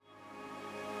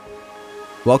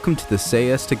Welcome to the Say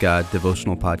Yes to God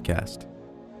devotional podcast.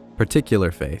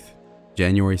 Particular Faith,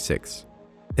 January 6.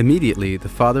 Immediately, the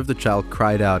father of the child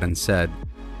cried out and said,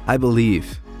 "I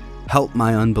believe. Help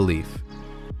my unbelief."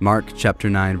 Mark chapter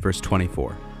 9, verse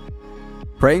 24.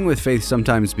 Praying with faith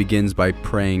sometimes begins by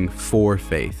praying for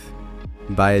faith,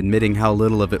 by admitting how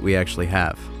little of it we actually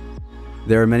have.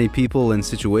 There are many people and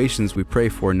situations we pray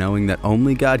for knowing that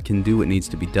only God can do what needs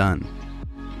to be done.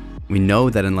 We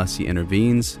know that unless He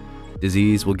intervenes,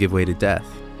 disease will give way to death.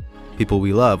 People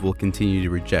we love will continue to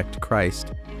reject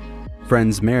Christ.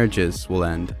 Friends' marriages will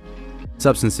end.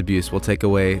 Substance abuse will take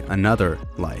away another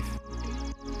life.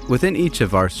 Within each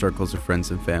of our circles of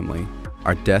friends and family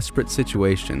are desperate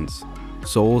situations,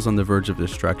 souls on the verge of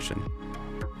destruction.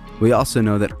 We also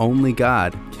know that only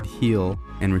God can heal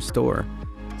and restore,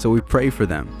 so we pray for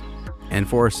them and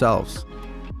for ourselves.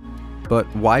 But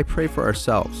why pray for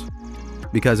ourselves?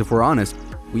 Because if we're honest,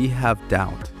 we have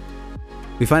doubt.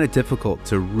 We find it difficult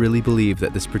to really believe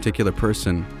that this particular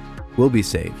person will be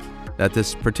saved, that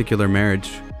this particular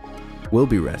marriage will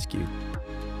be rescued,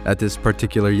 that this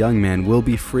particular young man will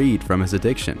be freed from his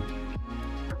addiction.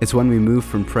 It's when we move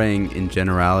from praying in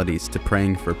generalities to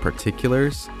praying for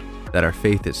particulars that our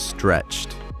faith is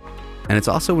stretched. And it's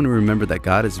also when we remember that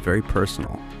God is very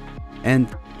personal. And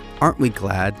aren't we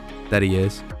glad that He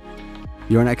is?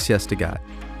 You're an ex-yes to God.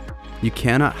 You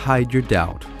cannot hide your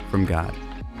doubt from God.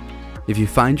 If you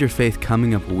find your faith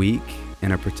coming up weak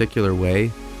in a particular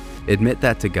way, admit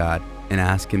that to God and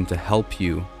ask Him to help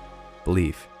you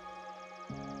believe.